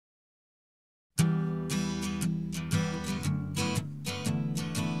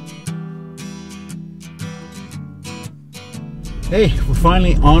Hey, we're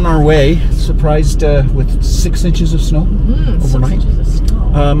finally on our way. Surprised with 6 inches of snow overnight. 6 inches of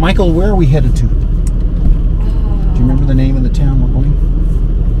snow. Michael, where are we headed to? Do you remember the name of the town we're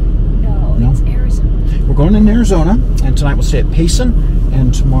going? No, it's Arizona. We're going in Arizona, and tonight we'll stay at Payson,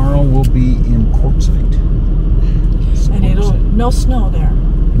 and tomorrow we'll be in Quartzsite. And no snow there.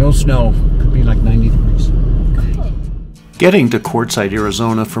 No snow. Could be like 90 degrees. Getting to Quartzsite,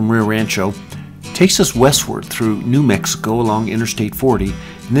 Arizona from Rio Rancho takes us westward through New Mexico along Interstate 40,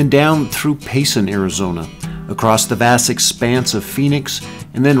 and then down through Payson, Arizona, across the vast expanse of Phoenix,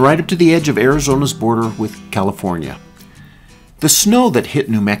 and then right up to the edge of Arizona's border with California. The snow that hit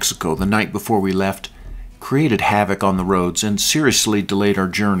New Mexico the night before we left created havoc on the roads and seriously delayed our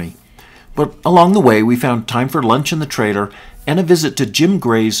journey. But along the way, we found time for lunch in the trailer and a visit to Jim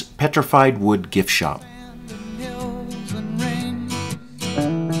Gray's Petrified Wood gift shop.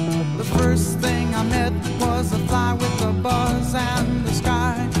 First thing I met was a fly with a buzz and the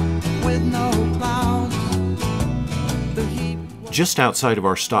sky with no clouds. Just outside of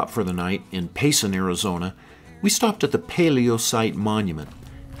our stop for the night in Payson, Arizona, we stopped at the Paleosite Monument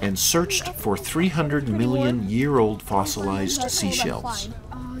and searched for 300 million year-old fossilized seashells.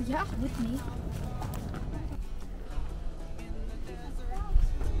 Yeah, with me.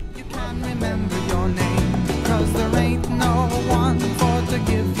 You can remember your name, cause there ain't no one for to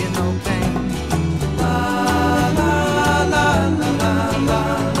give you no pain. La la la la la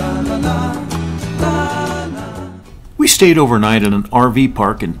la la la. We stayed overnight at an RV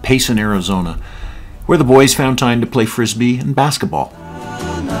park in Payson, Arizona, where the boys found time to play frisbee and basketball.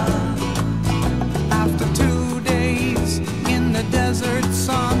 After 2 days in the desert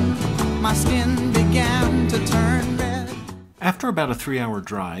sun, my skin began to turn red. After about a 3-hour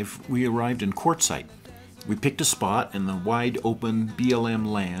drive, we arrived in Quartzsite. We picked a spot in the wide open BLM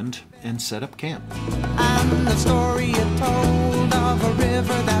land and set up camp. And the story it told of a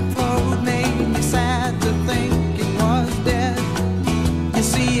river that flowed made me sad to think it was dead. You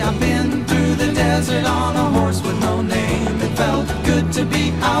see, I've been through the desert on a horse with no name. It felt good to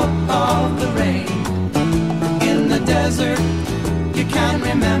be out of the rain. In the desert, you can't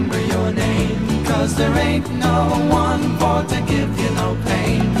remember your name, cause there ain't no one for to give you no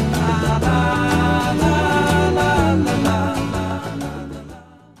pain. La, la, la, la, la, la, la.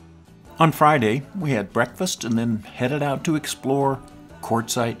 On Friday, we had breakfast and then headed out to explore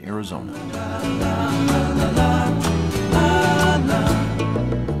Quartzsite, Arizona.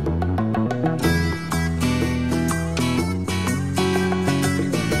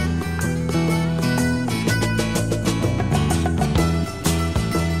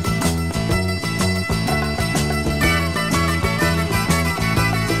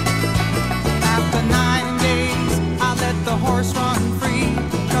 After 9 days, I let the horse run free,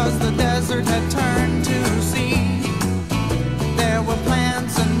 cause the desert had turned to sea. There were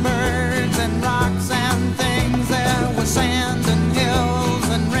plants and birds and rocks and things. There was sand and hills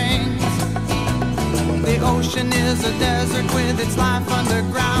and rings. The ocean is a desert with its life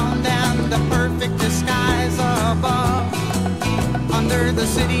underground and a perfect disguise above. Under the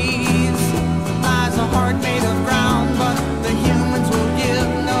cities lies a heart made of ground, but the humans will give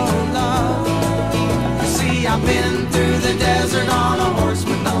no love. You see, I've been through the desert on a horse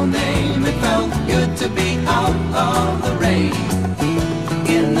with no name. It felt good to be out of the rain.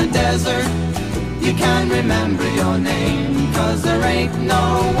 In the desert, you can remember your name, cause there ain't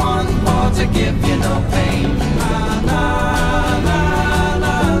no one for to give you no pain. La, la, la,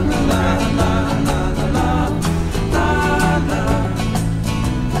 la, la, la, la, la, la, la.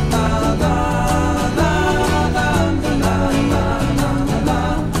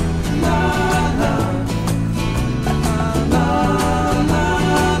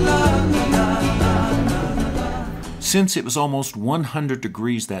 Since it was almost 100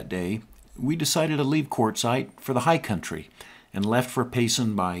 degrees that day, we decided to leave Quartzsite for the high country and left for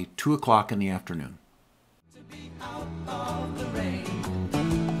Payson by 2 o'clock in the afternoon. Out of the rain.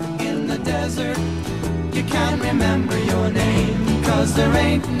 In the desert, you can remember your name, cause there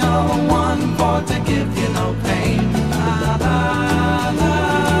ain't no one for to give you no pain. La la la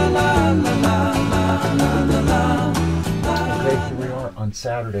la la la la la la. Okay, here we are on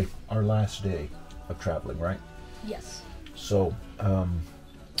Saturday, our last day of traveling, right? Yes. So,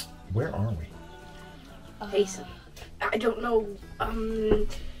 where are we? Payson. I don't know.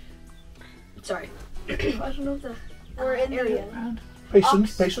 Sorry. I don't know the we're in area.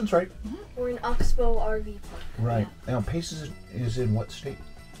 Payson's right. We're in Oxbow RV Park. Right. Now, Payson is in what state?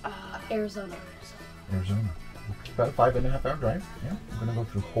 Arizona. Arizona. About a 5.5-hour drive. Yeah. We're going to go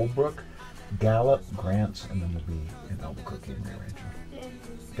through Holbrook, Gallup, Grants, and then we'll be in Albuquerque and Rio Rancho.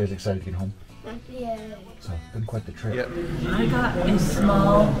 You guys excited to get home? Yeah. So it's been quite the trip. Yep. I got a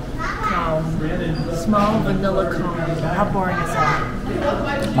small vanilla cone. How boring is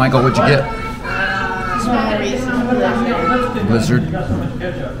that? Michael, what'd you get? Blizzard.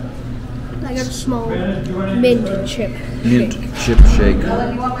 I got a small mint chip. Mint chip shake.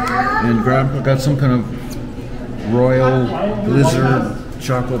 And Grandpa got some kind of royal blizzard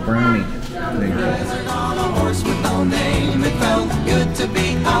chocolate brownie thing. Desert on a horse with no name. It felt good to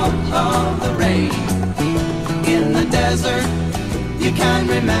be out of the rain. In the desert, you can't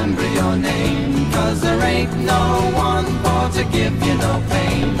remember your name, 'cause there ain't no one for to give you no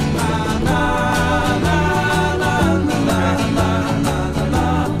pain. La la la la la la la la la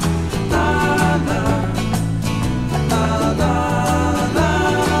la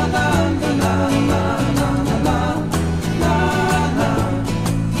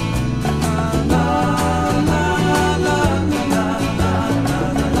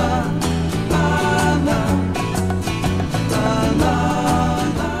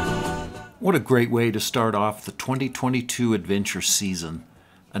What a great way to start off the 2022 adventure season.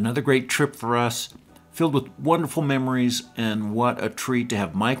 Another great trip for us, filled with wonderful memories, and what a treat to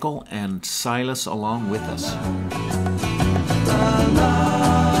have Michael and Silas along with us.